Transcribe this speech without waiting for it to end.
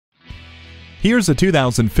Here's a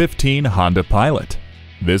 2015 Honda Pilot.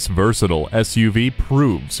 This versatile SUV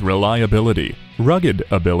proves reliability, rugged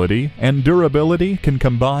ability, and durability can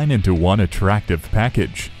combine into one attractive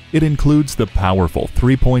package. It includes the powerful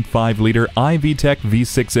 3.5-liter i-VTEC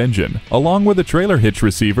V6 engine, along with a trailer hitch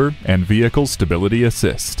receiver and vehicle stability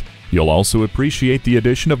assist. You'll also appreciate the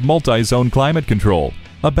addition of multi-zone climate control,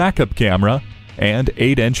 a backup camera, and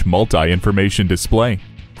 8-inch multi-information display.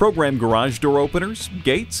 Program garage door openers,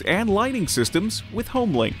 gates, and lighting systems with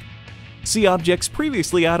HomeLink. See objects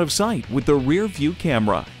previously out of sight with the rear view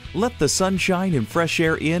camera. Let the sunshine and fresh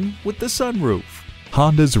air in with the sunroof.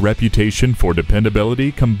 Honda's reputation for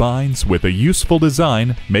dependability combines with a useful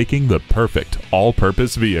design, making the perfect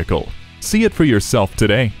all-purpose vehicle. See it for yourself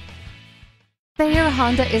today. Thayer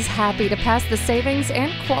Honda is happy to pass the savings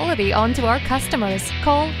and quality on to our customers.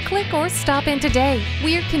 Call, click, or stop in today.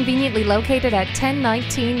 We are conveniently located at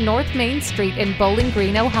 1019 North Main Street in Bowling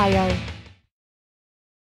Green, Ohio.